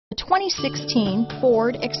2016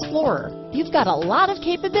 Ford Explorer. You've got a lot of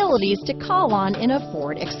capabilities to call on in a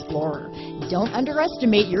Ford Explorer. Don't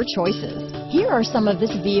underestimate your choices. Here are some of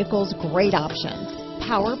this vehicle's great options: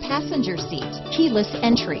 power passenger seat, keyless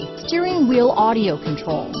entry, steering wheel audio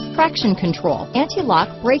controls, traction control, anti-lock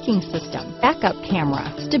braking system, backup camera,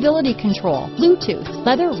 stability control, Bluetooth,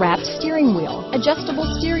 leather-wrapped steering wheel, adjustable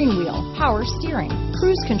steering wheel, power steering,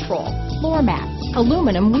 cruise control, floor mats,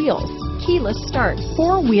 aluminum wheels, keyless start,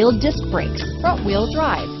 four-wheel disc brakes, front-wheel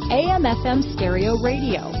drive, AM/FM stereo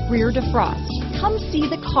radio, rear defrost. Come see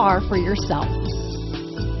the car for yourself.